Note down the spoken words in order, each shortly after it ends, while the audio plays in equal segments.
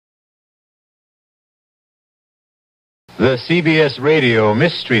The CBS Radio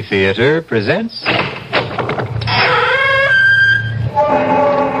Mystery Theater presents...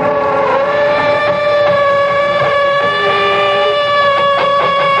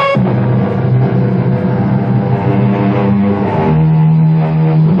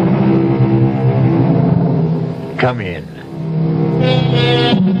 Come in.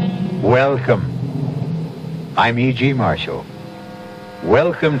 Welcome. I'm E.G. Marshall.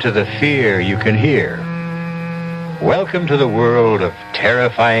 Welcome to the fear you can hear. Welcome to the world of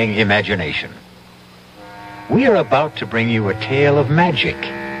terrifying imagination. We are about to bring you a tale of magic.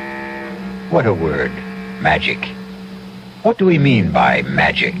 What a word, magic. What do we mean by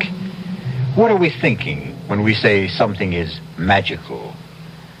magic? What are we thinking when we say something is magical?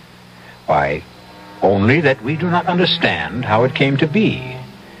 Why, only that we do not understand how it came to be,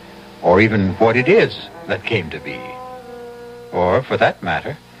 or even what it is that came to be, or, for that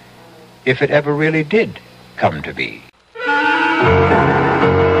matter, if it ever really did come to be.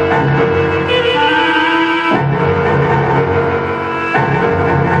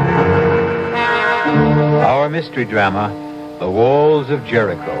 Our mystery drama, The Walls of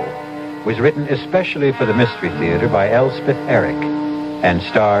Jericho, was written especially for the Mystery Theater by Elspeth Eric and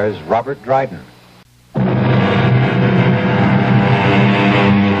stars Robert Dryden.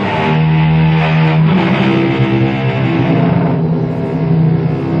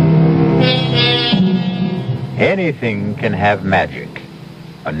 Anything can have magic.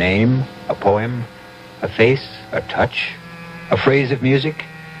 A name, a poem, a face, a touch, a phrase of music,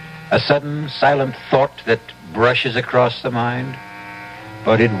 a sudden silent thought that brushes across the mind.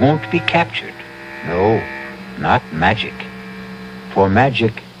 But it won't be captured. No, not magic. For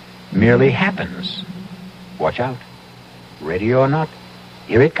magic merely happens. Watch out. Ready or not,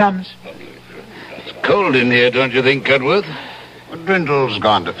 here it comes. It's cold in here, don't you think, Cudworth? Well, Drindle's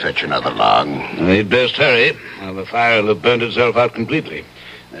gone to fetch another log. He'd best hurry, or the fire will have burnt itself out completely.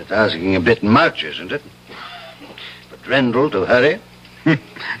 That's asking a bit much, isn't it? For Drindle to hurry?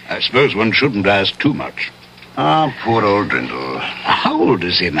 I suppose one shouldn't ask too much. Ah, poor old Drindle. How old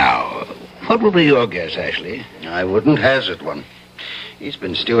is he now? What will be your guess, Ashley? I wouldn't hazard one. He's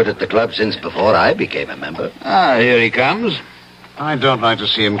been steward at the club since before I became a member. Ah, here he comes. I don't like to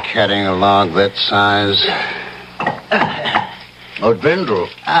see him carrying a log that size. Oh, Drindle.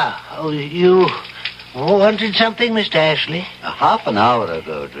 You wanted something, Mr. Ashley? Half an hour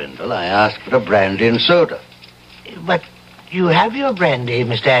ago, Drindle, I asked for a brandy and soda. But you have your brandy,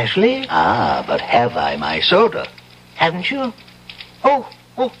 Mr. Ashley. Ah, but have I my soda? Haven't you? Oh,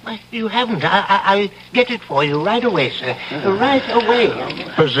 you haven't. I'll get it for you right away, sir. Right away.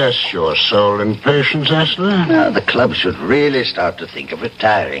 Possess your soul in patience, Ashley. Now, the club should really start to think of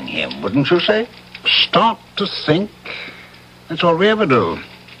retiring him, wouldn't you say? Start to think? That's all we ever do.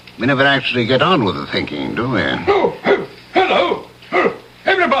 We never actually get on with the thinking, do we? Oh, hello.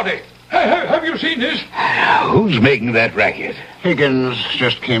 Everybody, have you seen this? Who's making that racket? Higgins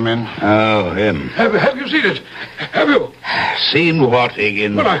just came in. Oh, him. Have you seen it? Have you? Seen what,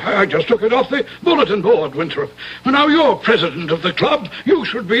 Higgins? Well, I just took it off the bulletin board, Winthrop. Now, you're president of the club. You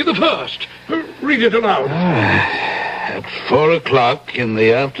should be the first. Read it aloud. At 4 o'clock in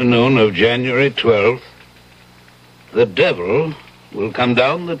the afternoon of January 12th, the devil will come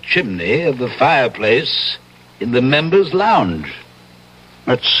down the chimney of the fireplace in the members' lounge.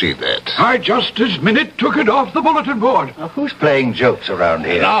 Let's see that. I just this minute took it off the bulletin board. Now, who's playing jokes around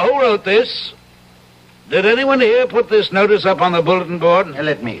here? Now, who wrote this? Did anyone here put this notice up on the bulletin board? Now,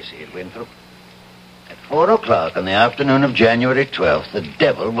 let me see it, Winthrop. At 4 o'clock on the afternoon of January 12th, the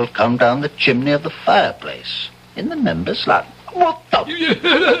devil will come down the chimney of the fireplace in the members' lounge. What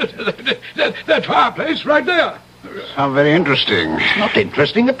the? That fireplace right there. How very interesting. It's not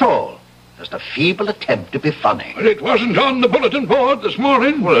interesting at all. Just a feeble attempt to be funny. But it wasn't on the bulletin board this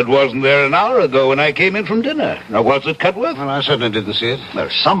morning. Well, it wasn't there an hour ago when I came in from dinner. Now, was it, Cudworth? Well, I certainly didn't see it. Well,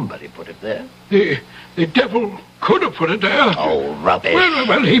 somebody put it there. The devil could have put it there. Oh, rubbish.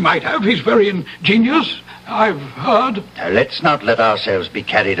 Well, he might have. He's very ingenious, I've heard. Now, let's not let ourselves be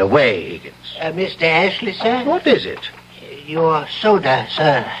carried away, Higgins. Mr. Ashley, sir? What is it? Your soda,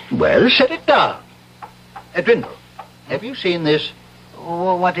 sir. Well, set it down. Drindle, have you seen this?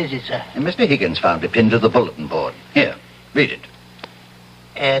 What is it, sir? Mr. Higgins found it pinned to the bulletin board. Here, read it.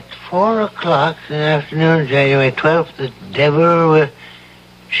 At 4 o'clock in the afternoon, January 12th, the devil will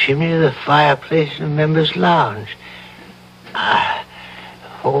chimney the fireplace in the members' lounge.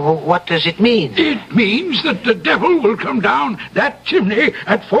 What does it mean? It means that the devil will come down that chimney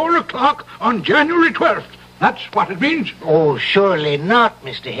at 4 o'clock on January 12th. That's what it means. Oh, surely not,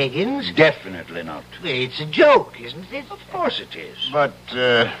 Mr. Higgins. Definitely not. It's a joke, isn't it? Of course it is. But,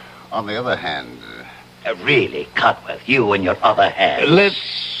 on the other hand, Really, Cotworth, you and your other hands.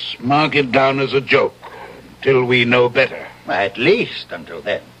 Let's mark it down as a joke until we know better. At least until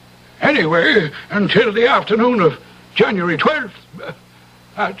then. Anyway, until the afternoon of January 12th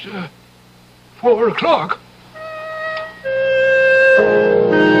at 4 o'clock.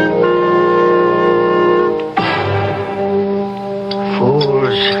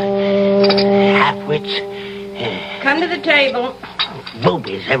 Fools. Half-wits. Come to the table.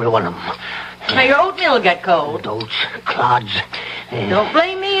 Boobies, every one of them. Now, your oatmeal will get cold. Those clods. Don't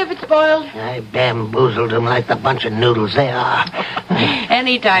blame me if it's spoiled. I bamboozled them like the bunch of noodles they are.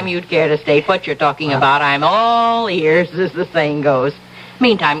 Anytime you'd care to state what you're talking about, I'm all ears, as the saying goes.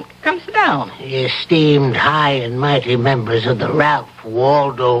 Meantime, come sit down. Esteemed high and mighty members of the Ralph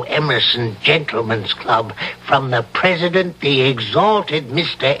Waldo Emerson Gentlemen's Club, from the president, the exalted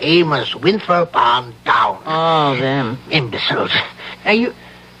Mr. Amos Winthrop on down. Oh, them. Imbeciles. Now,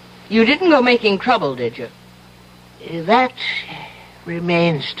 you didn't go making trouble, did you? That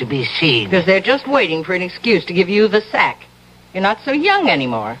remains to be seen. Because they're just waiting for an excuse to give you the sack. You're not so young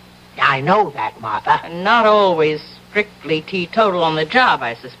anymore. I know that, Martha. And not always strictly teetotal on the job,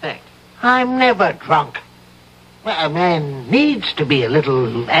 I suspect. I'm never drunk. Well, a man needs to be a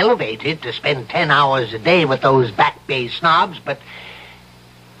little elevated to spend 10 hours a day with those Back Bay snobs, but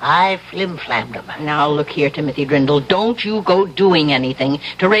I flim-flammed them. Now, look here, Timothy Drindle. Don't you go doing anything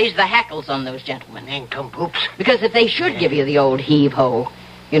to raise the hackles on those gentlemen. Nincompoops. Because if they should give you the old heave-ho,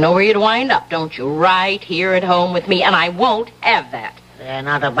 you know where you'd wind up, don't you? Right here at home with me, and I won't have that. They're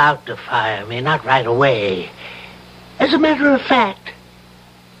not about to fire me, not right away. As a matter of fact,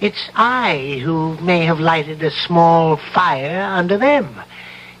 it's I who may have lighted a small fire under them.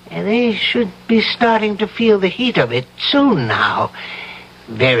 And they should be starting to feel the heat of it soon now.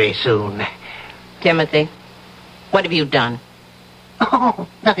 Very soon. Timothy, what have you done? Oh,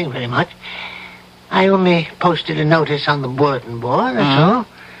 nothing very much. I only posted a notice on the bulletin board, that's all.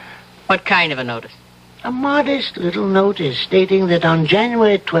 What kind of a notice? A modest little notice stating that on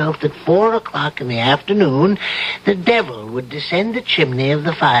January 12th at 4 o'clock in the afternoon, the devil would descend the chimney of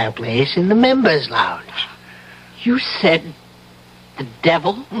the fireplace in the members' lounge. You said the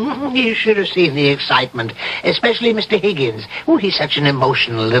devil? You should have seen the excitement, especially Mr. Higgins. Oh, he's such an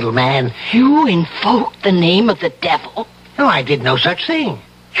emotional little man. You invoked the name of the devil? No, I did no such thing.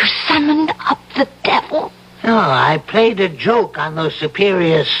 You summoned up the devil? No, I played a joke on those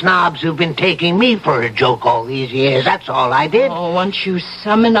superior snobs who've been taking me for a joke all these years. That's all I did. Oh, once you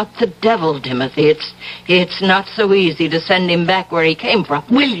summon up the devil, Timothy, it's not so easy to send him back where he came from.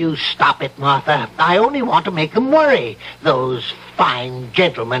 Will you stop it, Martha? I only want to make them worry. Those fine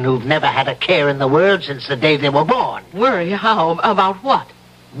gentlemen who've never had a care in the world since the day they were born. Worry? How? About what?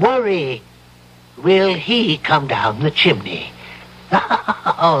 Worry. Will he come down the chimney?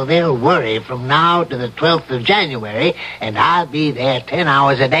 Oh, they'll worry from now to the 12th of January, and I'll be there 10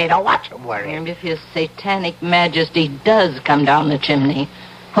 hours a day to watch them worry. And if his satanic majesty does come down the chimney,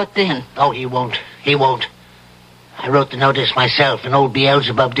 what then? Oh, he won't. He won't. I wrote the notice myself, and old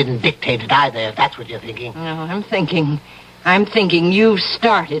Beelzebub didn't dictate it either, if that's what you're thinking. No, I'm thinking you've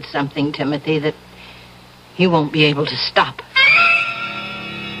started something, Timothy, that he won't be able to stop.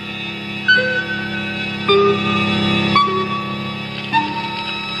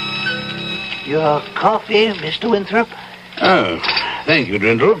 Your coffee, Mr. Winthrop? Oh, thank you,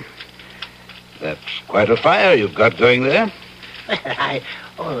 Drindle. That's quite a fire you've got going there. I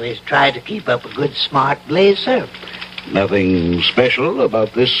always try to keep up a good, smart blaze, sir. Nothing special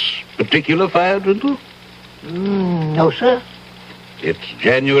about this particular fire, Drindle? No, sir. It's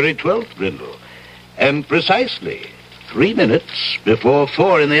January 12th, Drindle. And precisely 3 minutes before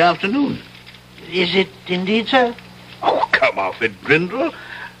 4 in the afternoon. Is it indeed, sir? Oh, come off it, Drindle.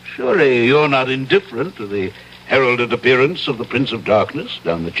 Surely you're not indifferent to the heralded appearance of the Prince of Darkness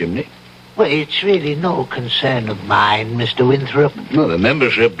down the chimney? Well, it's really no concern of mine, Mr. Winthrop. No, the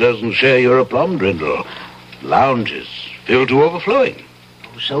membership doesn't share your aplomb, Drindle. Lounges filled to overflowing.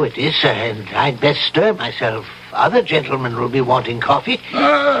 Oh, so it is, sir, and I'd best stir myself. Other gentlemen will be wanting coffee.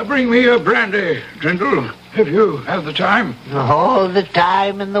 Bring me a brandy, Drindle, if you have the time. All the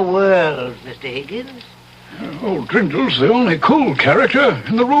time in the world, Mr. Higgins. Old Drindle's the only cool character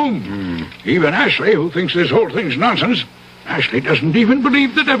in the room. Even Ashley, who thinks this whole thing's nonsense. Ashley doesn't even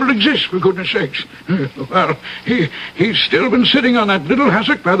believe the devil exists, for goodness sakes. Well, he's still been sitting on that little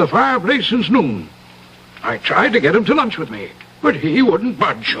hassock by the fireplace since noon. I tried to get him to lunch with me, but he wouldn't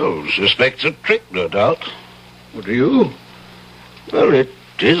budge. Oh, suspects a trick, no doubt. What do you? Well, it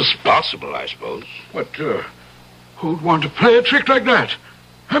is possible, I suppose. But, who'd want to play a trick like that?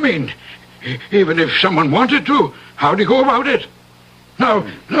 I mean, even if someone wanted to, how'd he go about it?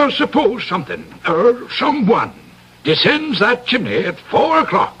 Now suppose something, or someone, descends that chimney at 4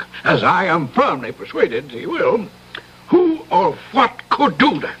 o'clock, as I am firmly persuaded he will. Who or what could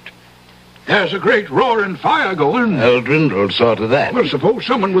do that? There's a great roaring fire going. Eldrindle saw to that. Well, suppose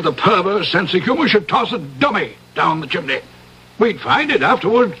someone with a perverse sense of humor should toss a dummy down the chimney. We'd find it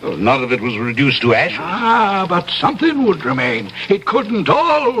afterward. Well, none of it was reduced to ashes. But something would remain. It couldn't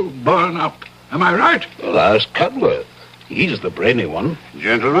all burn up. Am I right? Well, ask Cudworth. He's the brainy one.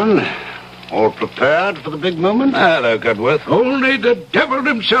 Gentlemen, all prepared for the big moment? Hello, Cudworth. Only the devil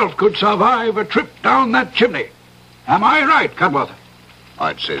himself could survive a trip down that chimney. Am I right, Cudworth?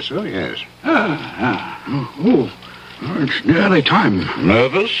 I'd say so, yes. It's nearly time.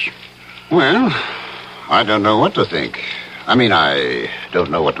 Nervous? Well, I don't know what to think. I don't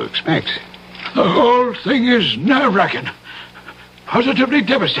know what to expect. The whole thing is nerve-wracking. Positively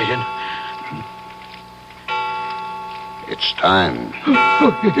devastating. It's time.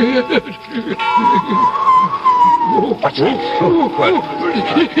 What's that?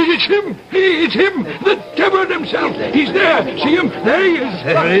 It's him. It's him. The devil himself. He's there. See him? There he is.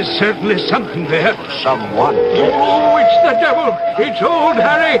 There is certainly something there. Someone. Oh, it's the devil. It's old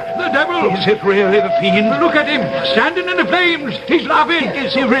Harry, the devil. Is it really the fiend? Look at him, standing in the flames. He's laughing.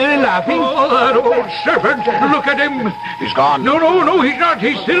 Is he really laughing? Oh, that old serpent. Look at him. He's gone. No, he's not.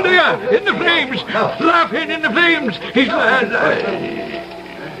 He's still there, in the flames. Laughing in the flames. He's...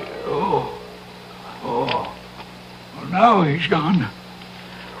 Now he's gone.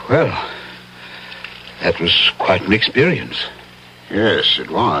 Well, that was quite an experience. Yes, it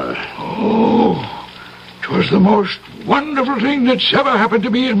was. Oh, 'twas the most wonderful thing that's ever happened to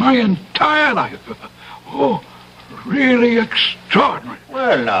me in my entire life. Oh, really extraordinary.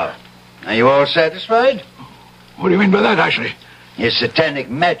 Well, now, are you all satisfied? What do you mean by that, Ashley? His Satanic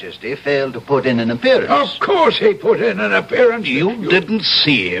Majesty failed to put in an appearance. Of course he put in an appearance. You didn't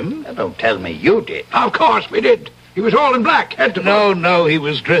see him? Now, don't tell me you did. Of course we did. He was all in black, head to foot. No, he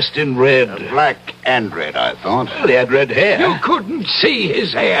was dressed in red. Black and red, I thought. Well, he had red hair. You couldn't see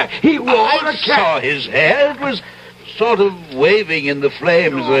his hair. He wore I a saw cap. his hair. It was sort of waving in the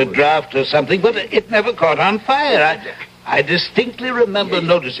flames, a draft or something, but it never caught on fire. I distinctly remember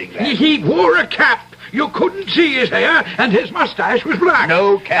noticing that. He wore a cap. You couldn't see his hair, and his mustache was black.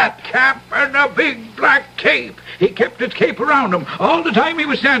 No cap. A cap and a big black cape. He kept his cape around him all the time he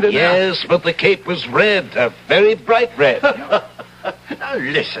was standing there. Yes, but the cape was red, a very bright red. Now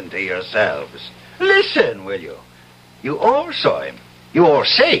listen to yourselves. Listen, will you? You all saw him. You all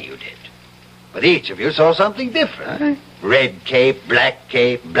say you did. But each of you saw something different. Red cape, black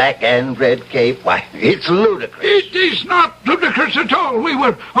and red cape. Why, it's ludicrous. It is not ludicrous at all. We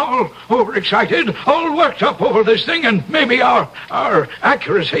were all overexcited, all worked up over this thing, and maybe our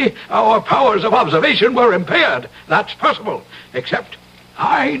accuracy, our powers of observation were impaired. That's possible. Except,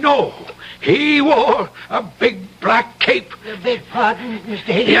 I know he wore a big black cape. Beg pardon, Mr.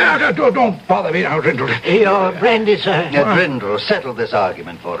 Higgins? Yeah, don't bother me now, Drindle. Your brandy, sir. Now, Drindle, settle this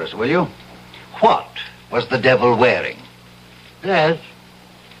argument for us, will you? What was the devil wearing?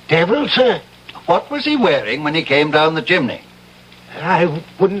 Devil, sir? What was he wearing when he came down the chimney? I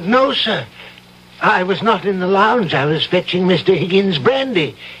wouldn't know, sir. I was not in the lounge. I was fetching Mr. Higgins'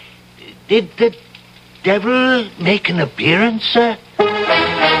 brandy. Did the devil make an appearance, sir?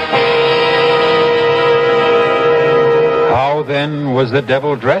 How then was the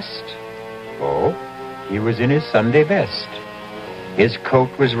devil dressed? Oh, he was in his Sunday best. His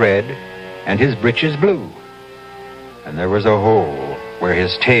coat was red, and his breeches blue. And there was a hole where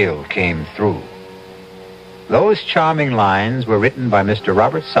his tail came through. Those charming lines were written by Mr.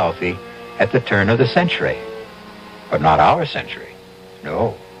 Robert Southey at the turn of the century. But not our century.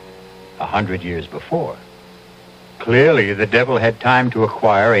 No, 100 years before. Clearly, the devil had time to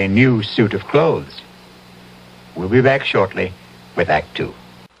acquire a new suit of clothes. We'll be back shortly with Act Two.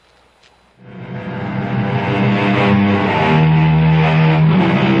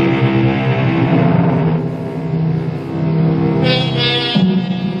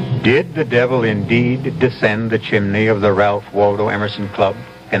 Did the devil indeed descend the chimney of the Ralph Waldo Emerson Club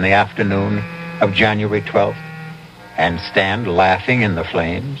in the afternoon of January 12th and stand laughing in the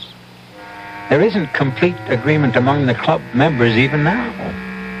flames? There isn't complete agreement among the club members even now,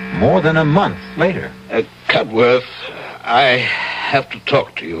 more than a month later. Cudworth, I have to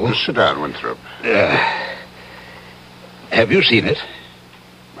talk to you. Sit down, Winthrop. Have you seen it?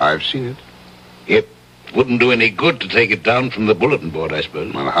 I've seen it. It wouldn't do any good to take it down from the bulletin board, I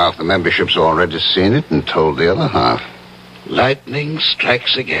suppose. Well, half the membership's already seen it and told the other half. Lightning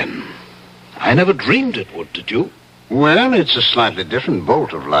strikes again. I never dreamed it would, did you? Well, it's a slightly different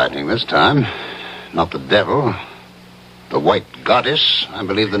bolt of lightning this time. Not the devil. The White Goddess, I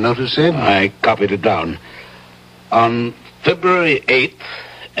believe the notice said. I copied it down. On February 8th,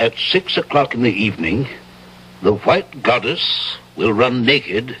 at 6 o'clock in the evening, the White Goddess will run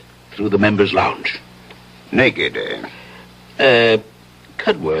naked through the members' lounge. Naked, eh?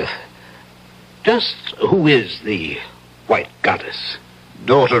 Cudworth, just who is the White Goddess?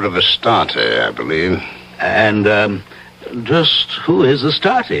 Daughter of Astarte, I believe. And, just who is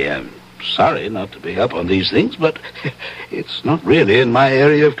Astarte? I'm sorry not to be up on these things, but it's not really in my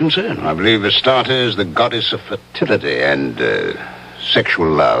area of concern. I believe Astarte is the goddess of fertility and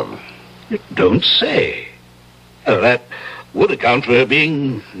sexual love. You don't say. Well, that would account for her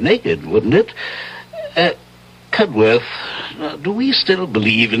being naked, wouldn't it? Cudworth, do we still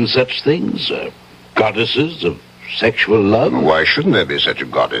believe in such things? Goddesses of sexual love? Why shouldn't there be such a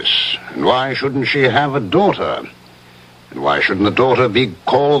goddess? And why shouldn't she have a daughter? And why shouldn't the daughter be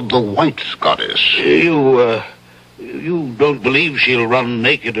called the White Goddess? You don't believe she'll run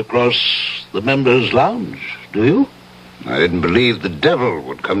naked across the members' lounge, do you? I didn't believe the devil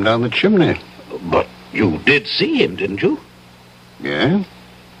would come down the chimney. But you did see him, didn't you? Yeah?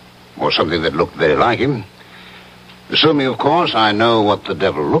 Or something that looked very like him. Assuming, of course, I know what the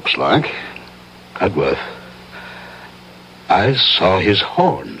devil looks like. Cudworth, I saw his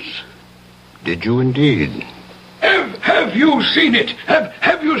horns. Did you indeed? Have you seen it?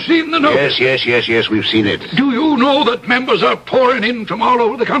 Have you seen the notice? Yes, we've seen it. Do you know that members are pouring in from all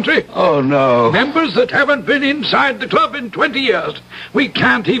over the country? Oh, no. Members that haven't been inside the club in 20 years. We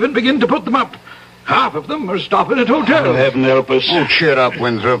can't even begin to put them up. Half of them are stopping at hotels. Oh, heaven help us. Oh, cheer up,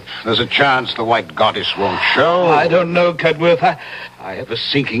 Winthrop. There's a chance the White Goddess won't show. I don't know, Cudworth. I have a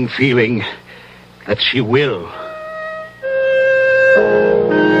sinking feeling that she will.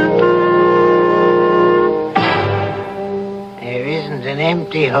 There isn't an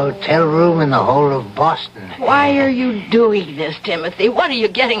empty hotel room in the whole of Boston. Why are you doing this, Timothy? What are you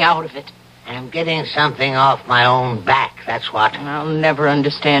getting out of it? I'm getting something off my own back, that's what. I'll never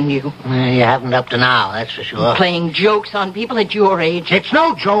understand you. You haven't up to now, that's for sure. Playing jokes on people at your age. It's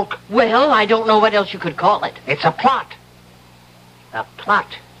no joke. Well, I don't know what else you could call it. It's a plot. A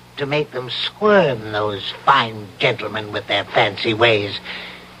plot to make them squirm, those fine gentlemen with their fancy ways.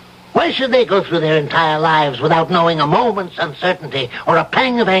 Why should they go through their entire lives without knowing a moment's uncertainty or a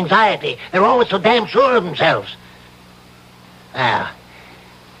pang of anxiety? They're always so damn sure of themselves. Well,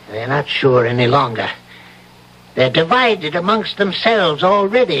 they're not sure any longer. They're divided amongst themselves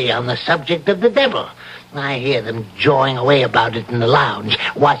already on the subject of the devil. I hear them jawing away about it in the lounge.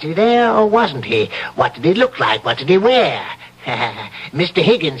 Was he there or wasn't he? What did he look like? What did he wear? Mr.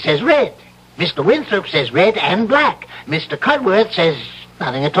 Higgins says red. Mr. Winthrop says red and black. Mr. Cudworth says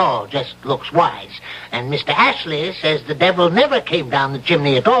nothing at all, just looks wise. And Mr. Ashley says the devil never came down the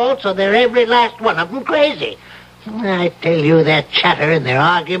chimney at all, so they're every last one of them crazy. I tell you, their chatter and their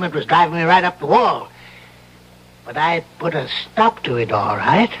argument was driving me right up the wall. But I put a stop to it, all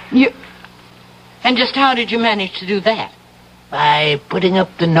right. And just how did you manage to do that? By putting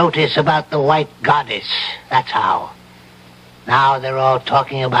up the notice about the White Goddess. That's how. Now they're all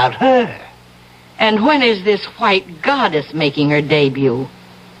talking about her. And when is this White Goddess making her debut?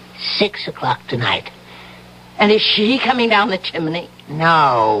 6 o'clock tonight. And is she coming down the chimney?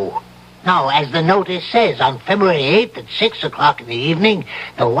 No, as the notice says, on February 8th at 6 o'clock in the evening,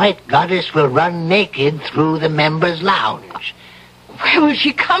 the White Goddess will run naked through the members' lounge. Where will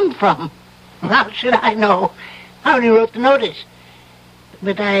she come from? How should I know? I only wrote the notice.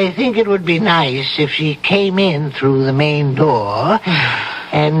 But I think it would be nice if she came in through the main door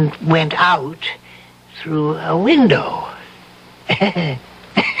and went out through a window. Yes,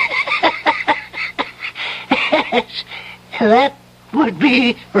 that would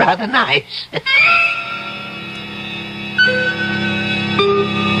be rather nice.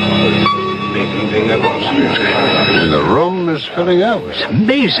 The room is filling up. It's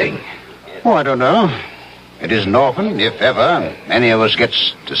amazing. Oh, I don't know. It isn't often, if ever, any of us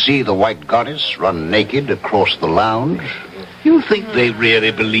gets to see the White Goddess run naked across the lounge. You think they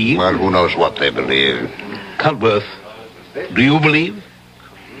really believe? Well, who knows what they believe. Cudworth, do you believe?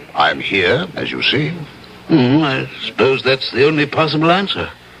 I'm here, as you see. I suppose that's the only possible answer.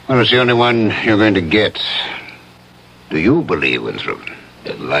 Well, it's the only one you're going to get. Do you believe, Winthrop?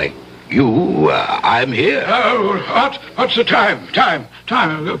 Like you, I'm here. What's the time? Time.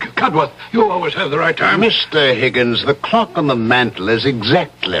 Cudworth, you always have the right time. Mr. Higgins, the clock on the mantel is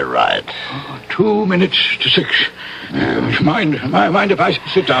exactly right. 2 minutes to 6. Mind if I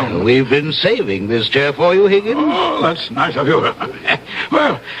sit down? We've been saving this chair for you, Higgins. Oh, that's nice of you.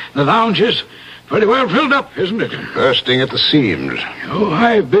 Well, the lounge is pretty well filled up, isn't it? Bursting at the seams. Oh,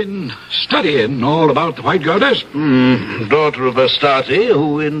 I've been studying all about the White Goddess. Daughter of Astarte,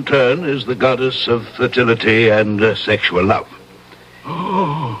 who in turn is the goddess of fertility and sexual love.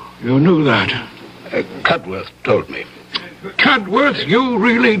 Oh, you knew that. Cudworth told me. Cudworth, you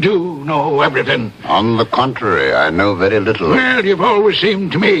really do know everything. On the contrary, I know very little. Well, you've always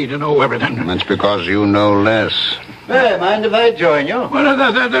seemed to me to know everything. That's because you know less. Hey, mind if I join you?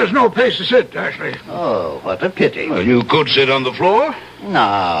 Well, there's no place to sit, Ashley. Oh, what a pity. Well, you could sit on the floor.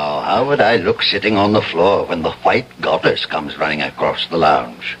 Now, how would I look sitting on the floor when the White Goddess comes running across the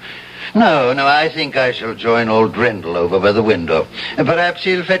lounge? No, I think I shall join old Drindle over by the window. Perhaps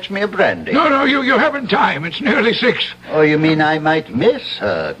he'll fetch me a brandy. No, you haven't time. It's nearly 6. Oh, you mean I might miss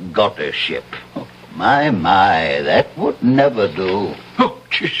her goddessship? Oh, my, that would never do. Oh,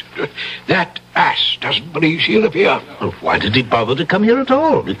 jeez. That ass doesn't believe she'll appear. Well, why did he bother to come here at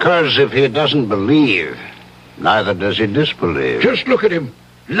all? Because if he doesn't believe, neither does he disbelieve. Just look at him,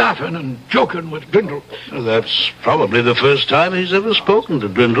 laughing and joking with Drindle. Well, that's probably the first time he's ever spoken to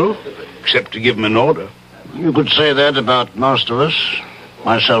Drindle, except to give him an order. You could say that about most of us,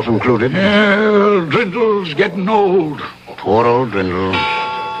 myself included. Well, Drindle's getting old. Poor old Drindle.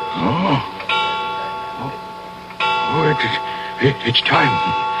 It's time.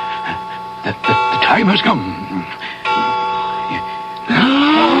 The time has come.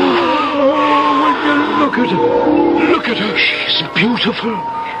 Oh, look at her. Look at her. She's beautiful.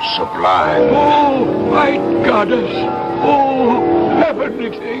 Sublime. Oh, White Goddess. Oh,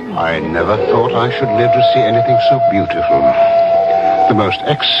 heavenly thing. I never thought I should live to see anything so beautiful. The most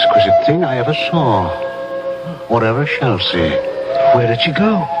exquisite thing I ever saw, or ever shall see. Where did she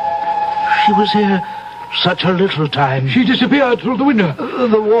go? She was here such a little time. She disappeared through the window.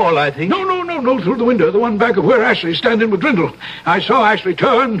 The wall, I think. No, through the window, the one back of where Ashley's standing with Drindle. I saw Ashley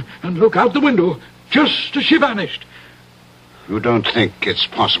turn and look out the window just as she vanished. You don't think it's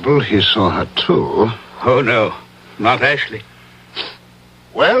possible he saw her too? Oh, no, not Ashley.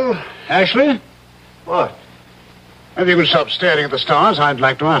 Well, Ashley? What? If you could stop staring at the stars, I'd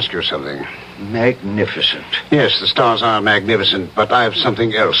like to ask you something. Magnificent. Yes, the stars are magnificent, but I have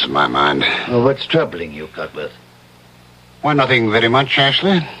something else in my mind. Well, what's troubling you, Cudworth? Why, nothing very much,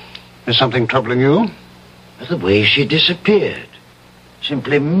 Ashley. Is something troubling you? The way she disappeared.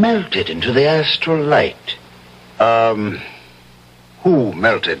 Simply melted into the astral light. Who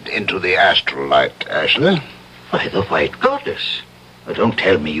melted into the astral light, Ashley? Why, the White Goddess. Well, don't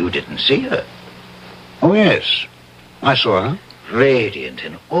tell me you didn't see her. Oh, yes. I saw her. Radiant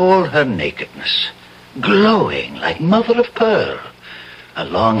in all her nakedness. Glowing like mother of pearl. Her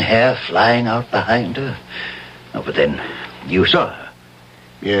long hair flying out behind her. Oh, but then, you saw her.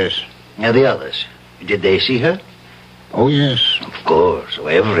 Yes. Now, the others, did they see her? Oh, yes. Of course. Oh,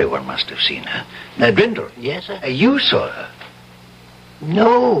 everyone must have seen her. Now, Drindle. Yes, sir? You saw her.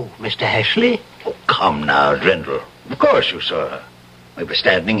 No, Mr. Ashley. Oh, come now, Drindle. Of course you saw her. We were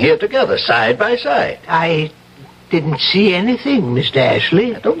standing here together, side by side. I didn't see anything, Mr.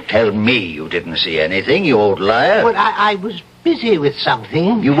 Ashley. Now, don't tell me you didn't see anything, you old liar. Well, I was busy with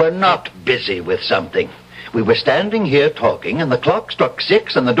something. You were not busy with something. We were standing here talking, and the clock struck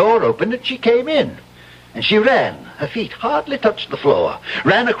 6, and the door opened, and she came in. And she ran. Her feet hardly touched the floor.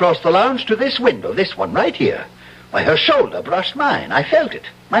 Ran across the lounge to this window, this one right here. Why, her shoulder brushed mine. I felt it.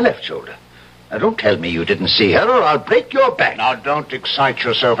 My left shoulder. Now, don't tell me you didn't see her, or I'll break your back. Now, don't excite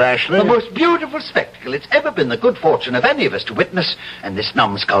yourself, Ashley. The most beautiful spectacle it's ever been the good fortune of any of us to witness, and this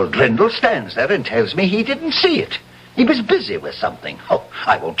numbskull Drindle stands there and tells me he didn't see it. He was busy with something. Oh,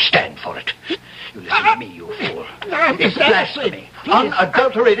 I won't stand for it. You listen to me, you fool. It's blasphemy.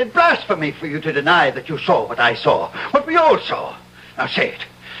 Unadulterated blasphemy for you to deny that you saw what I saw. What we all saw. Now, say it.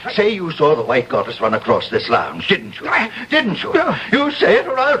 Say you saw the White Goddess run across this lounge, didn't you? Didn't you? You say it,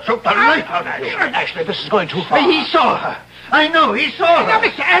 or I'll choke the life out of you. Ashley, this is going too far. He saw her. I know he saw her. Now,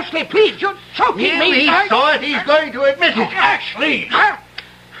 Mr. Ashley, please, you're choking me. He saw it. He's going to admit it. Ashley!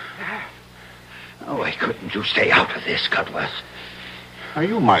 Oh, why couldn't you stay out of this, Cudworth? Now,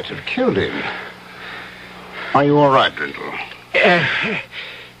 you might have killed him. Are you all right, Drindle?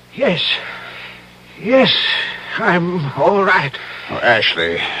 Yes. Yes, I'm all right. Oh,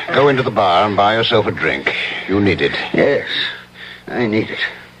 Ashley, go into the bar and buy yourself a drink. You need it. Yes, I need it.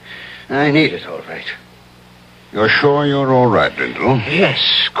 I need it, all right. You're sure you're all right, Drindle?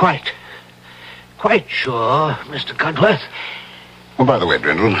 Yes, quite. Quite sure, Mr. Cudworth. Oh, by the way,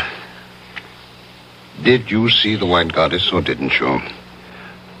 Drindle, did you see the White Goddess or didn't you?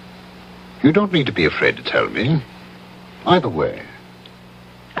 You don't need to be afraid to tell me. Either way.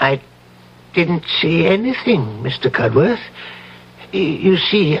 I didn't see anything, Mr. Cudworth. You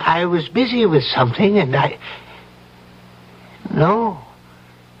see, I was busy with something, and No,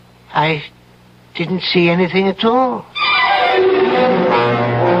 I didn't see anything at all.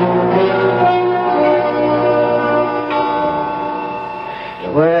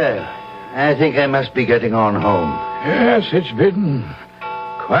 Well, I think I must be getting on home. Yes, it's been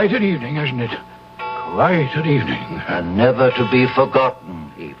quite an evening, hasn't it? Quite an evening. A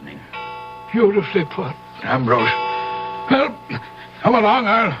never-to-be-forgotten evening. Beautifully put, Ambrose. Well, come along.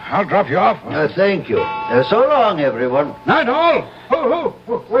 I'll drop you off. Thank you. So long, everyone. Night all. Oh,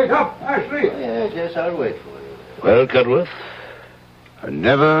 wake up, Ashley. Yes, I'll wait for you. Well, Cudworth? A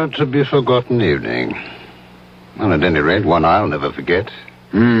never-to-be-forgotten evening. Well, at any rate, one I'll never forget.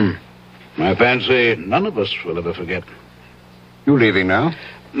 I fancy none of us will ever forget. You leaving now?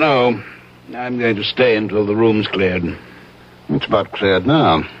 No, I'm going to stay until the room's cleared. It's about cleared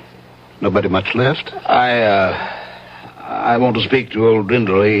now. Nobody much left? I want to speak to old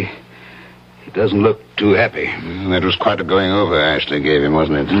Drindle. He doesn't look too happy. That was quite a going over Ashley gave him,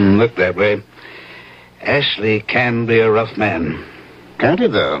 wasn't it? Looked that way. Ashley can be a rough man. Can't he,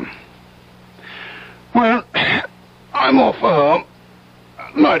 though? Well, I'm off for home.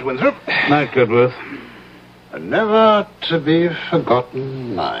 Night, Winthrop. Night, Cudworth. A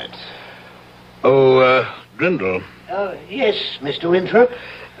never-to-be-forgotten night. Oh, Drindle. Yes, Mr. Winthrop.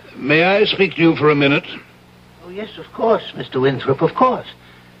 May I speak to you for a minute? Oh, yes, of course, Mr. Winthrop, of course.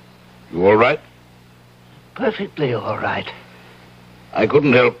 You all right? Perfectly all right. I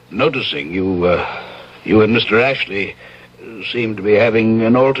couldn't help noticing you and Mr. Ashley seem to be having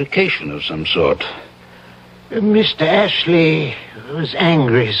an altercation of some sort. Mr. Ashley was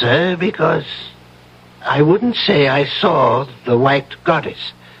angry, sir, because I wouldn't say I saw the White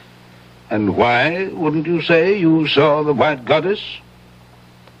Goddess. And why wouldn't you say you saw the White Goddess?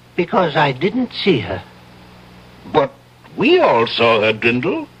 Because I didn't see her. But we all saw her,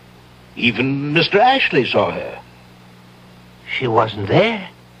 Drindle. Even Mr. Ashley saw her. She wasn't there.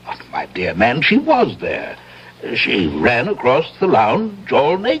 Oh, my dear man, she was there. She ran across the lounge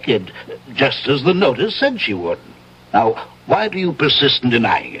all naked, just as the notice said she would. Now, why do you persist in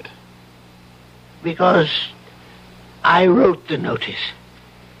denying it? Because I wrote the notice.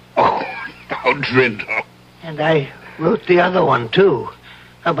 Oh, now, Drindle. And I wrote the other one, too,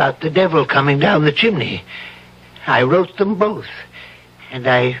 about the devil coming down the chimney. I wrote them both, and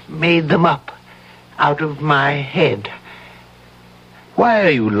I made them up out of my head. Why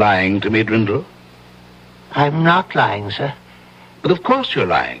are you lying to me, Drindle? I'm not lying, sir. But of course you're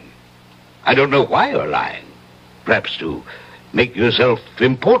lying. I don't know why you're lying. Perhaps to make yourself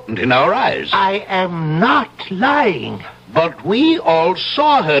important in our eyes. I am not lying. But we all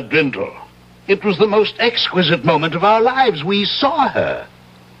saw her, Drindle. It was the most exquisite moment of our lives. We saw her.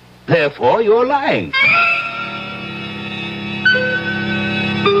 Therefore, you're lying.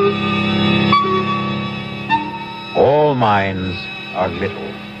 All minds are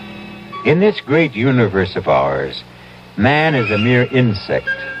little. In this great universe of ours, man is a mere insect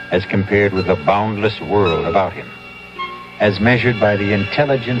as compared with the boundless world about him, as measured by the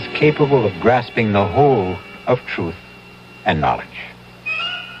intelligence capable of grasping the whole of truth and knowledge.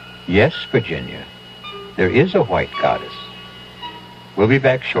 Yes, Virginia, there is a White Goddess. We'll be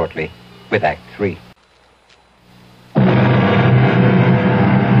back shortly with Act 3.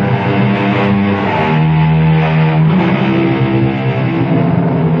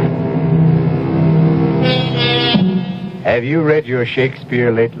 Have you read your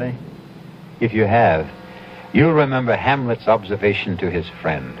Shakespeare lately? If you have, you'll remember Hamlet's observation to his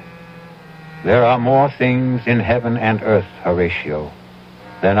friend. There are more things in heaven and earth, Horatio,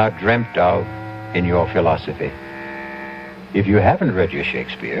 than are dreamt of in your philosophy. If you haven't read your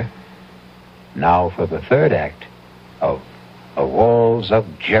Shakespeare, now for the third act of The Walls of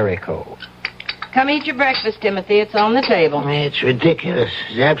Jericho. Come eat your breakfast, Timothy. It's on the table. It's ridiculous.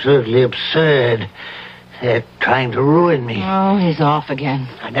 It's absolutely absurd. They're trying to ruin me. Oh, he's off again.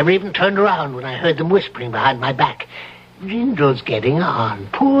 I never even turned around when I heard them whispering behind my back. Drindle's getting on.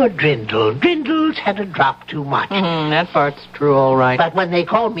 Poor Drindle. Drindle's had a drop too much. That part's true, all right. But when they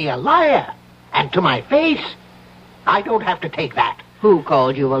called me a liar, and to my face, I don't have to take that. Who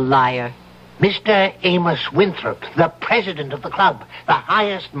called you a liar? Mr. Amos Winthrop, the president of the club, the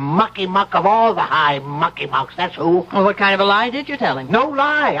highest mucky-muck of all the high mucky-mucks, that's who. Well, what kind of a lie did you tell him? No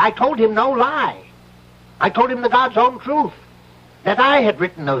lie. I told him no lie. I told him the God's own truth. That I had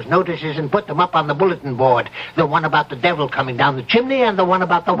written those notices and put them up on the bulletin board. The one about the devil coming down the chimney and the one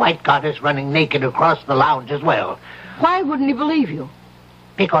about the White Goddess running naked across the lounge as well. Why wouldn't he believe you?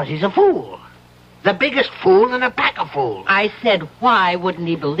 Because he's a fool. The biggest fool in a pack of fools. I said, why wouldn't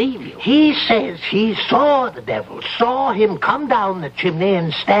he believe you? He says he saw the devil, saw him come down the chimney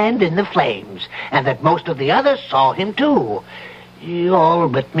and stand in the flames, and that most of the others saw him too. All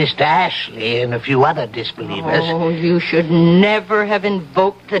but Mr. Ashley and a few other disbelievers. Oh, you should never have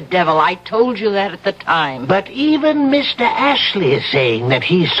invoked the devil. I told you that at the time. But even Mr. Ashley is saying that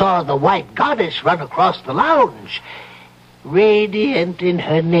he saw the white goddess run across the lounge. Radiant in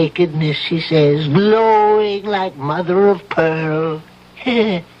her nakedness, he says, glowing like mother of pearl.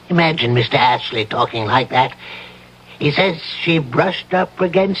 Imagine Mr. Ashley talking like that. He says she brushed up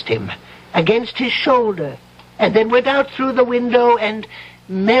against him, against his shoulder, and then went out through the window and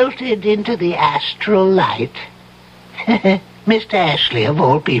melted into the astral light. Mr. Ashley, of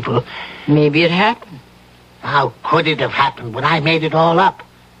all people. Maybe it happened. How could it have happened when I made it all up?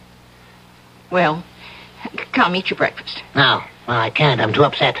 Well, come, eat your breakfast. No, I can't. I'm too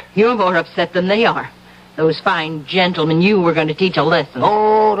upset. You're more upset than they are. Those fine gentlemen you were going to teach a lesson.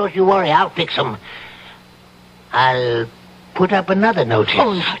 Oh, don't you worry. I'll fix them. I'll put up another notice.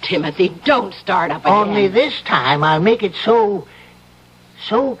 Oh, now, Timothy, don't start up again. Only this time I'll make it so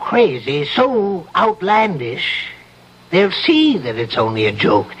crazy, so outlandish, they'll see that it's only a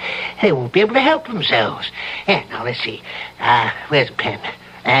joke. They won't be able to help themselves. Here, now, let's see. Where's a pen?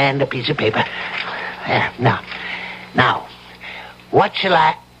 And a piece of paper. Now, what shall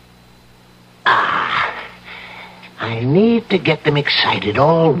I... I need to get them excited,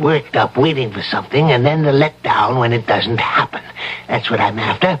 all worked up, waiting for something, and then to let down when it doesn't happen. That's what I'm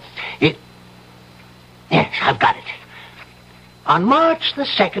after. Yes, I've got it. On March the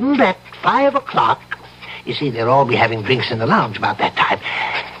 2nd at 5 o'clock, you see, they'll all be having drinks in the lounge about that time.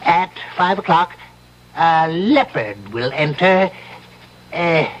 At 5 o'clock, a leopard will enter...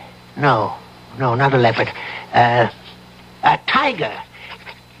 No, not a leopard. A tiger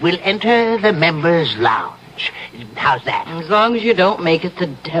will enter the members' lounge. How's that? As long as you don't make it the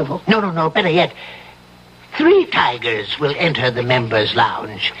devil. No, better yet. 3 tigers will enter the members'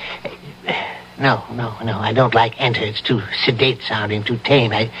 lounge. No, I don't like enter. It's too sedate sounding, too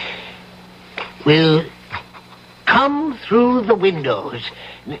tame. I will come through the windows.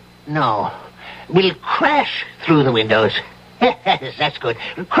 No, we'll crash through the windows. Yes, that's good.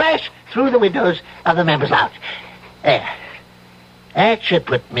 Crash through the windows of the members' lounge. There. That should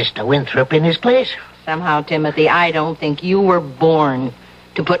put Mr. Winthrop in his place. Somehow, Timothy, I don't think you were born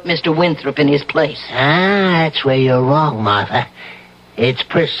to put Mr. Winthrop in his place. That's where you're wrong, Martha. It's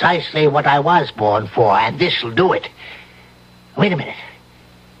precisely what I was born for, and this'll do it. Wait a minute.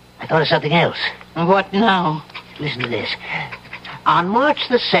 I thought of something else. What now? Listen to this. On March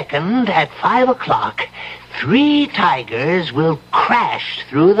the 2nd at 5 o'clock, 3 tigers will crash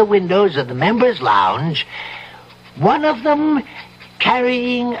through the windows of the members' lounge, one of them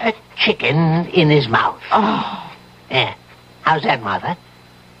carrying a chicken in his mouth. Oh. Yeah. How's that, Martha?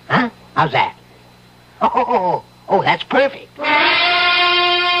 Huh? How's that? Oh, that's perfect.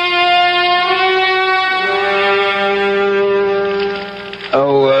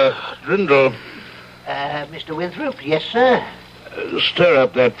 Drindle. Mr. Winthrop, yes, sir? Stir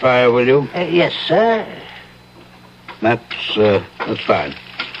up that fire, will you? Yes, sir. That's fine.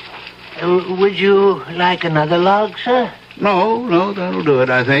 Would you like another log, sir? No, that'll do it,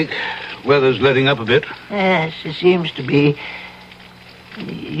 I think. Weather's letting up a bit. Yes, it seems to be.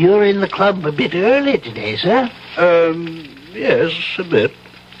 You're in the club a bit early today, sir. Yes, a bit.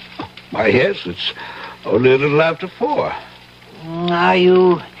 Why, yes, it's only a little after 4. Are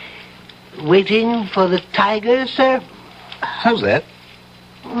you waiting for the tigers, sir? How's that?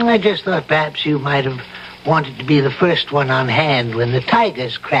 I just thought perhaps you might have wanted to be the first one on hand when the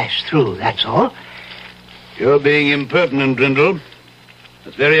tigers crashed through, that's all. You're being impertinent, Drindle.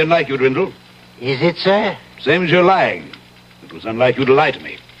 That's very unlike you, Drindle. Is it, sir? Same as you're lying. It was unlike you to lie to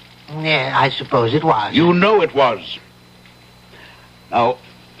me. Yeah, I suppose it was. You know it was. Now,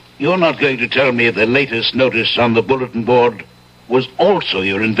 you're not going to tell me the latest notice on the bulletin board was also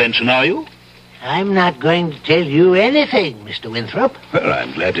your invention, are you? I'm not going to tell you anything, Mr. Winthrop. Well,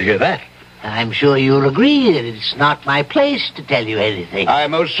 I'm glad to hear that. I'm sure you'll agree that it's not my place to tell you anything. I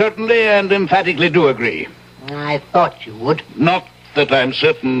most certainly and emphatically do agree. I thought you would. Not that I'm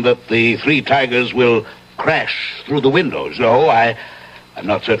certain that the 3 tigers will crash through the windows. No, I'm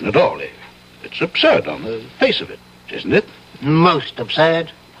not certain at all. It's absurd on the face of it, isn't it? Most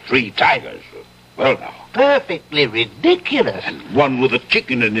absurd. 3 tigers. Well, now. Perfectly ridiculous. And one with a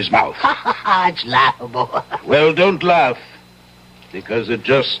chicken in his mouth. It's laughable. Well, don't laugh, because it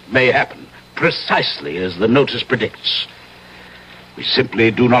just may happen, precisely as the notice predicts. We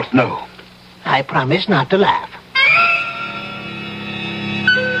simply do not know. I promise not to laugh.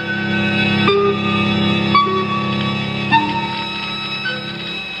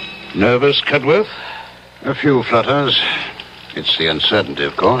 Nervous, Cudworth? A few flutters. It's the uncertainty,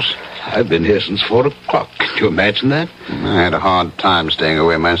 of course. I've been here since 4 o'clock. Can you imagine that? I had a hard time staying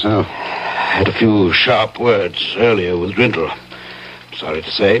away myself. I had a few sharp words earlier with Drindle. Sorry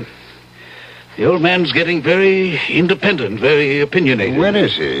to say. The old man's getting very independent, very opinionated. Where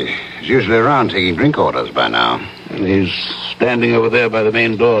is he? He's usually around taking drink orders by now. He's standing over there by the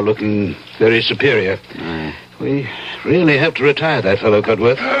main door looking very superior. We really have to retire that fellow,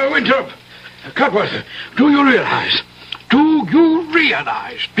 Cudworth. Winthrop! Cudworth, do you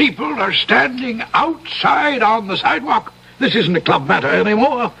realize people are standing outside on the sidewalk? This isn't a club matter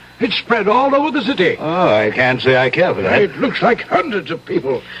anymore. It's spread all over the city. Oh, I can't say I care for that. It looks like hundreds of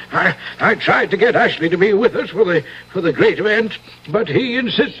people. I tried to get Ashley to be with us for the great event, but he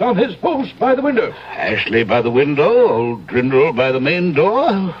insists on his post by the window. Ashley by the window, old Drindle by the main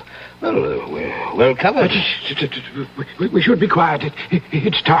door. Well, we're well covered. We should be quiet.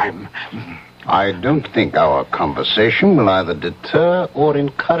 It's time. I don't think our conversation will either deter or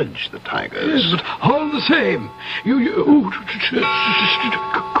encourage the tigers. Yes, but all the same,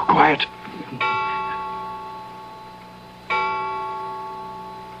 quiet.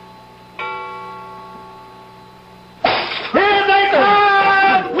 Here they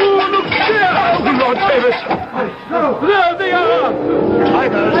come! Look there! Oh, Lord Davis! There they are!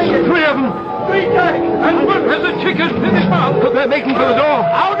 Tigers! 3 of them! 3 tigers! And one has a chicken in his mouth. But they're making for the door.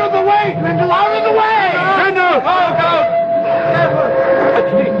 Out of the way, Grindle! Out of the way! Grindle! Look out!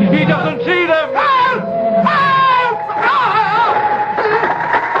 He doesn't see them! Help! Help!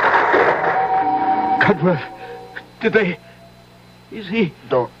 Cudworth, did they... Is he...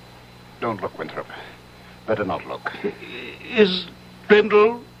 Don't look, Winthrop. Better not look. Is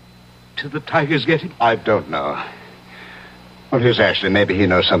Drindle... Did the tigers get him? I don't know. Well, here's Ashley. Maybe he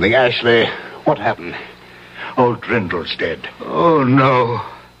knows something. Ashley, what happened? Old Drindle's dead. Oh, no.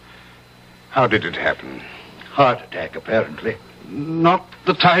 How did it happen? Heart attack, apparently. Not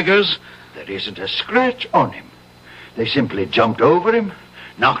the tigers? There isn't a scratch on him. They simply jumped over him,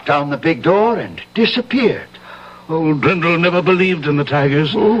 knocked down the big door, and disappeared. Old Drindle never believed in the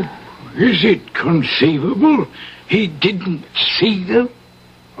tigers. Oh, is it conceivable he didn't see them?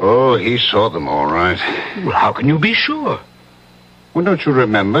 Oh, he saw them all right. Well, how can you be sure? Well, don't you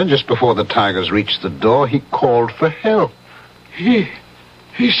remember, just before the tigers reached the door, he called for help. He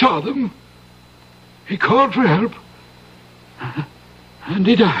saw them. He called for help. And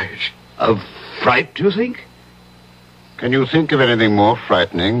he dies. Of fright, do you think? Can you think of anything more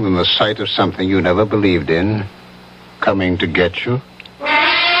frightening than the sight of something you never believed in coming to get you?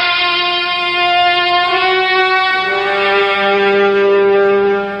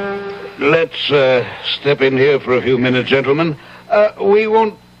 Let's step in here for a few minutes, gentlemen. We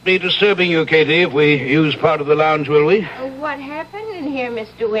won't be disturbing you, Katie, if we use part of the lounge, will we? What happened in here,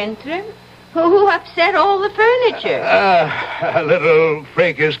 Mr. Winthrop? Who upset all the furniture? A little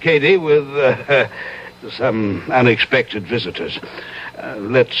fracas, Katie, with some unexpected visitors.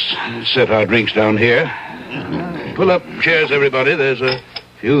 Let's set our drinks down here. Pull up chairs, everybody. There's a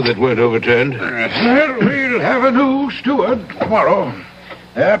few that weren't overturned. Well, we'll have a new steward tomorrow.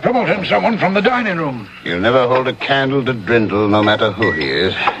 They're promoting someone from the dining room. You'll never hold a candle to Drindle, no matter who he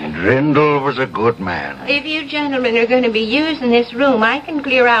is. Drindle was a good man. If you gentlemen are going to be using this room, I can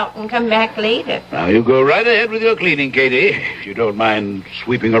clear out and come back later. Now, you go right ahead with your cleaning, Katie, if you don't mind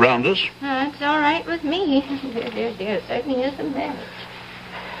sweeping around us. That's all right with me. There certainly isn't that.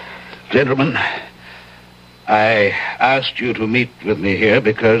 Gentlemen, I asked you to meet with me here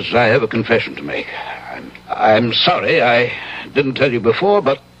because I have a confession to make. I'm sorry I didn't tell you before,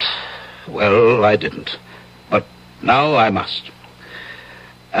 but, well, I didn't. But now I must.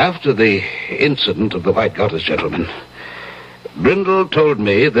 After the incident of the White Goddess, gentlemen, Brindle told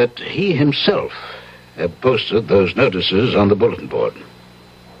me that he himself had posted those notices on the bulletin board.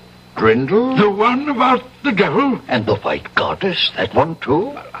 Drindle? The one about the devil? And the White Goddess, that one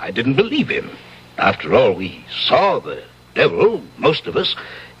too? I didn't believe him. After all, we saw the devil, most of us,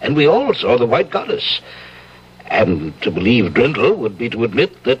 and we all saw the White Goddess. And to believe Drindle would be to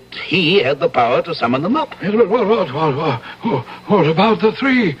admit that he had the power to summon them up. What about the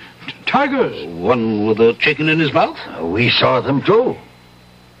 3 tigers? One with a chicken in his mouth? We saw them too.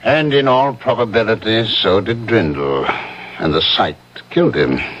 And in all probability, so did Drindle. And the sight killed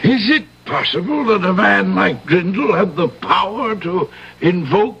him. Is it possible that a man like Drindle had the power to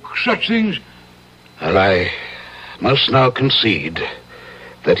invoke such things? Well, I must now concede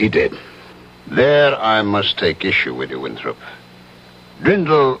that he did. There I must take issue with you, Winthrop.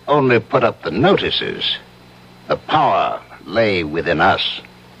 Drindle only put up the notices. The power lay within us,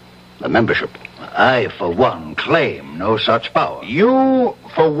 the membership. I, for one, claim no such power. You,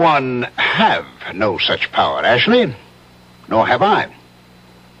 for one, have no such power, Ashley. Nor have I.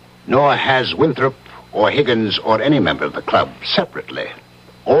 Nor has Winthrop or Higgins or any member of the club separately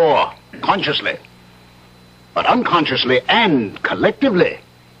or consciously. But unconsciously and collectively,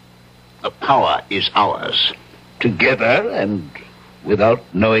 the power is ours. Together and without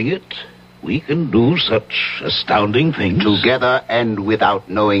knowing it, we can do such astounding things. Together and without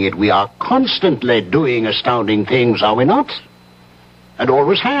knowing it, we are constantly doing astounding things, are we not? And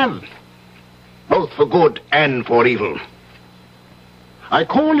always have. Both for good and for evil. I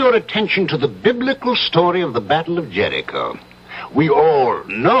call your attention to the biblical story of the Battle of Jericho. We all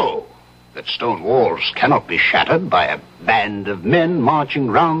know that stone walls cannot be shattered by a band of men marching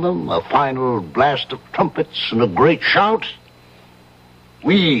round them, a final blast of trumpets, and a great shout.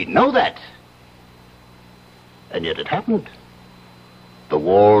 We know that. And yet it happened. The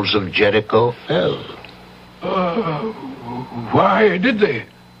walls of Jericho fell. Why did they?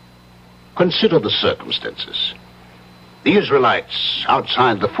 Consider the circumstances. The Israelites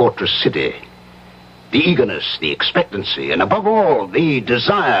outside the fortress city, the eagerness, the expectancy, and above all, the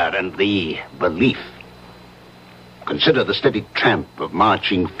desire and the belief. Consider the steady tramp of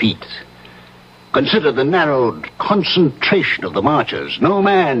marching feet. Consider the narrowed concentration of the marchers. No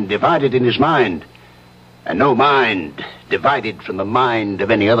man divided in his mind, and no mind divided from the mind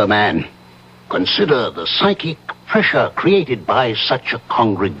of any other man. Consider the psychic pressure created by such a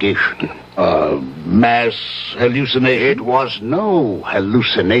congregation. Mass hallucination? It was no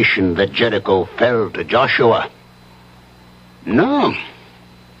hallucination that Jericho fell to Joshua. No.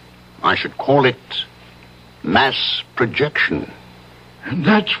 I should call it mass projection. And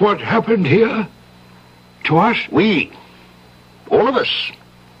that's what happened here? To us? We, all of us,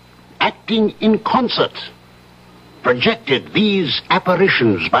 acting in concert, projected these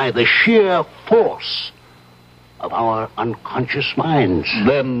apparitions by the sheer force of our unconscious minds.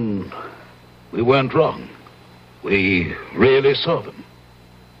 Then we weren't wrong. We really saw them.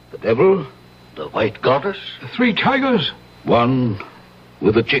 The devil, The white goddess? The 3 tigers? one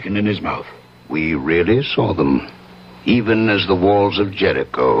with a chicken in his mouth. We really saw them, even as the walls of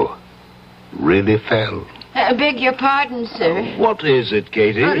Jericho really fell. Beg your pardon, sir. What is it,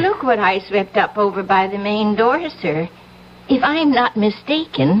 Katie? Look what I swept up over by the main door, sir. If I'm not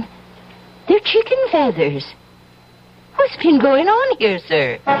mistaken, they're chicken feathers. What's been going on here,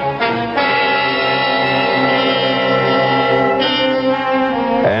 sir?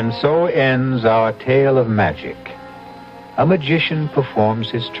 And so ends our tale of magic. A magician performs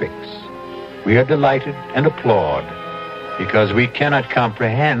his tricks. We are delighted and applaud because we cannot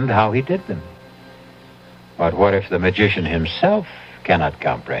comprehend how he did them. But what if the magician himself cannot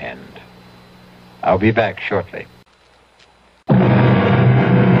comprehend? I'll be back shortly.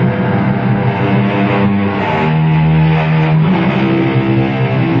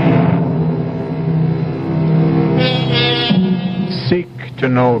 Seek to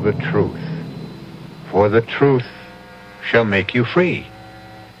know the truth, for the truth shall make you free.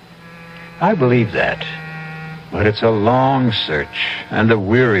 I believe that, but it's a long search and a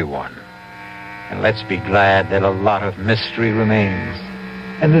weary one. And let's be glad that a lot of mystery remains,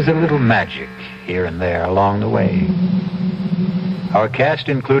 and there's a little magic here and there along the way. Our cast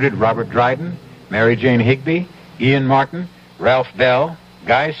included Robert Dryden, Mary Jane Higby, Ian Martin, Ralph Bell,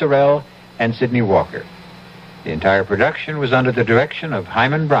 Guy Sorrell, and Sidney Walker. The entire production was under the direction of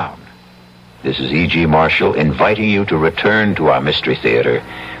Hyman Brown. This is E.G. Marshall inviting you to return to our Mystery Theater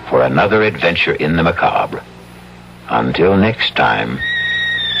for another adventure in the macabre. Until next time,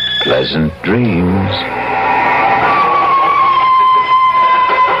 pleasant dreams.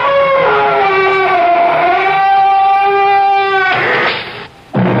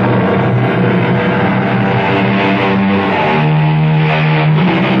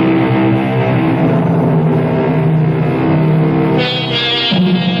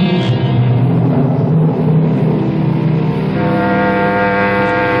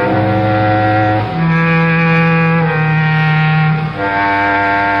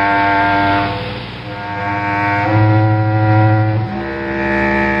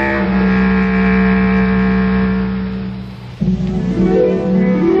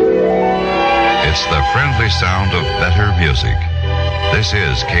 Sound of better music. This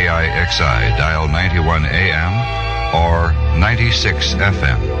is KIXI, dial 91 AM or 96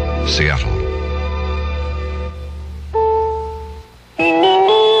 FM, Seattle.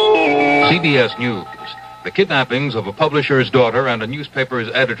 CBS News. The kidnappings of a publisher's daughter and a newspaper's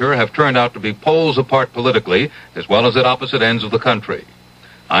editor have turned out to be poles apart politically, as well as at opposite ends of the country.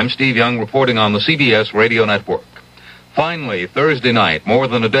 I'm Steve Young reporting on the CBS Radio Network. Finally, Thursday night, more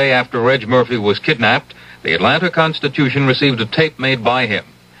than a day after Reg Murphy was kidnapped, the Atlanta Constitution received a tape made by him.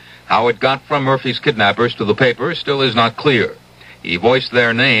 How it got from Murphy's kidnappers to the paper still is not clear. He voiced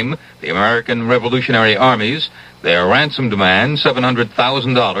their name, the American Revolutionary Armies, their ransom demand,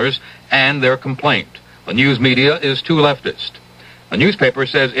 $700,000, and their complaint. The news media is too leftist. The newspaper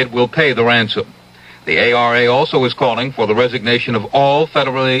says it will pay the ransom. The ARA also is calling for the resignation of all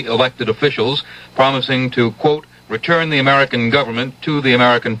federally elected officials, promising to, quote, return the American government to the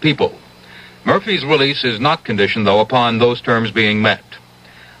American people. Murphy's release is not conditioned, though, upon those terms being met.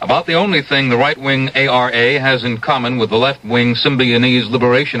 About the only thing the right-wing ARA has in common with the left-wing Symbionese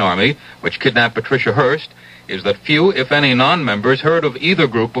Liberation Army, which kidnapped Patricia Hearst, is that few, if any, non-members heard of either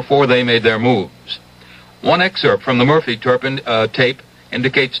group before they made their moves. One excerpt from the Murphy tape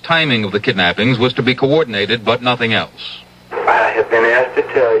indicates timing of the kidnappings was to be coordinated, but nothing else. I have been asked to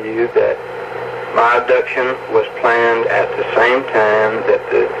tell you that my abduction was planned at the same time that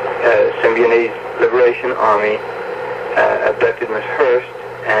the Symbionese Liberation Army abducted Miss Hearst,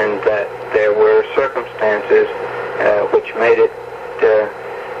 and that there were circumstances which made it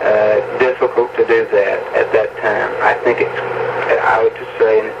difficult to do that at that time. I think I would just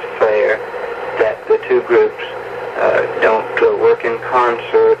say, and it's fair, that the two groups don't work in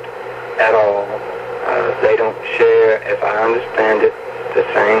concert at all. They don't share, as I understand it, the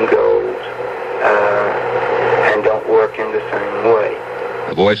same goals, and don't work in the same way.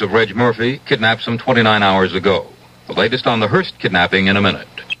 The voice of Reg Murphy, kidnapped some 29 hours ago. The latest on the Hearst kidnapping in a minute.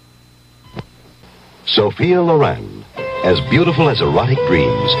 Sophia Loren, as beautiful as erotic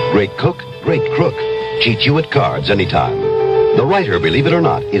dreams, great cook, great crook, cheats you at cards anytime. The writer, believe it or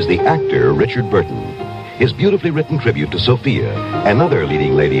not, is the actor Richard Burton. His beautifully written tribute to Sophia, another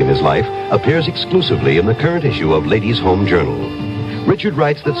leading lady in his life, appears exclusively in the current issue of Ladies' Home Journal. Richard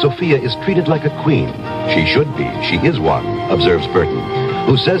writes that Sophia is treated like a queen. She should be. She is one, observes Burton,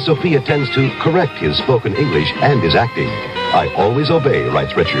 who says Sophia tends to correct his spoken English and his acting. I always obey,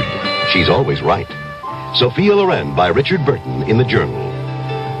 writes Richard. She's always right. Sophia Loren by Richard Burton in the Journal.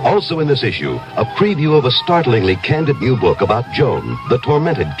 Also in this issue, a preview of a startlingly candid new book about Joan, the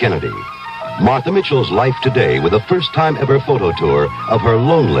tormented Kennedy. Martha Mitchell's life today with a first-time ever photo tour of her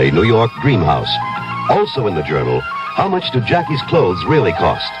lonely New York dream house. Also in the Journal, how much do Jackie's clothes really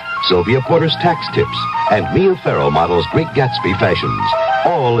cost? Sylvia Porter's tax tips, and Mia Farrow models Great Gatsby fashions.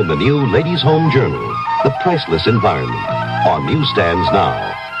 All in the new Ladies' Home Journal, The Priceless Environment, on newsstands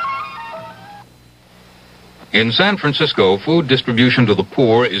now. In San Francisco, food distribution to the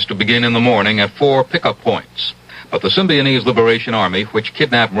poor is to begin in the morning at 4 pickup points. But the Symbionese Liberation Army, which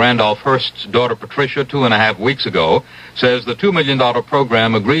kidnapped Randolph Hearst's daughter Patricia 2.5 weeks ago, says the $2 million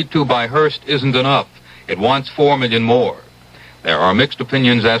program agreed to by Hearst isn't enough. It wants $4 million more. There are mixed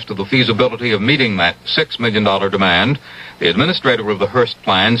opinions as to the feasibility of meeting that $6 million demand. The administrator of the Hearst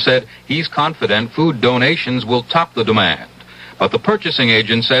plan said he's confident food donations will top the demand. But the purchasing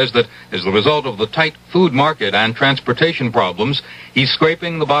agent says that as a result of the tight food market and transportation problems, he's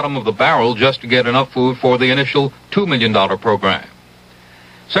scraping the bottom of the barrel just to get enough food for the initial $2 million program.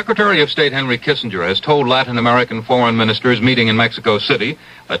 Secretary of State Henry Kissinger has told Latin American foreign ministers meeting in Mexico City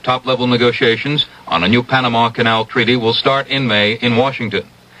that top-level negotiations on a new Panama Canal treaty will start in May in Washington.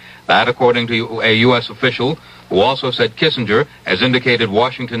 That, according to a U.S. official, who also said Kissinger has indicated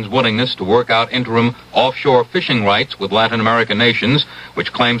Washington's willingness to work out interim offshore fishing rights with Latin American nations,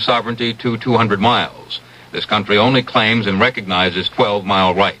 which claim sovereignty to 200 miles. This country only claims and recognizes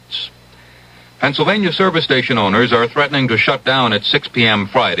 12-mile rights. Pennsylvania service station owners are threatening to shut down at 6 p.m.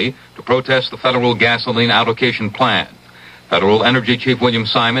 Friday to protest the federal gasoline allocation plan. Federal Energy Chief William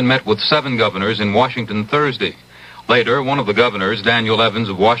Simon met with 7 governors in Washington Thursday. Later, one of the governors, Daniel Evans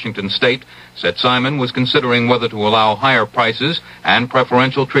of Washington State, said Simon was considering whether to allow higher prices and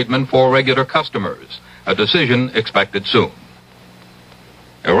preferential treatment for regular customers, a decision expected soon.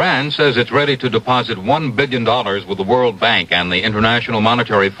 Iran says it's ready to deposit $1 billion with the World Bank and the International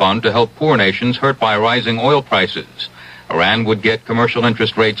Monetary Fund to help poor nations hurt by rising oil prices. Iran would get commercial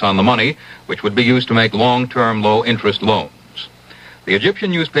interest rates on the money, which would be used to make long-term low-interest loans. The Egyptian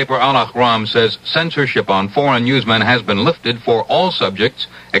newspaper Al-Ahram says censorship on foreign newsmen has been lifted for all subjects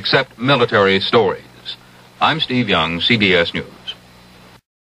except military stories. I'm Steve Young, CBS News.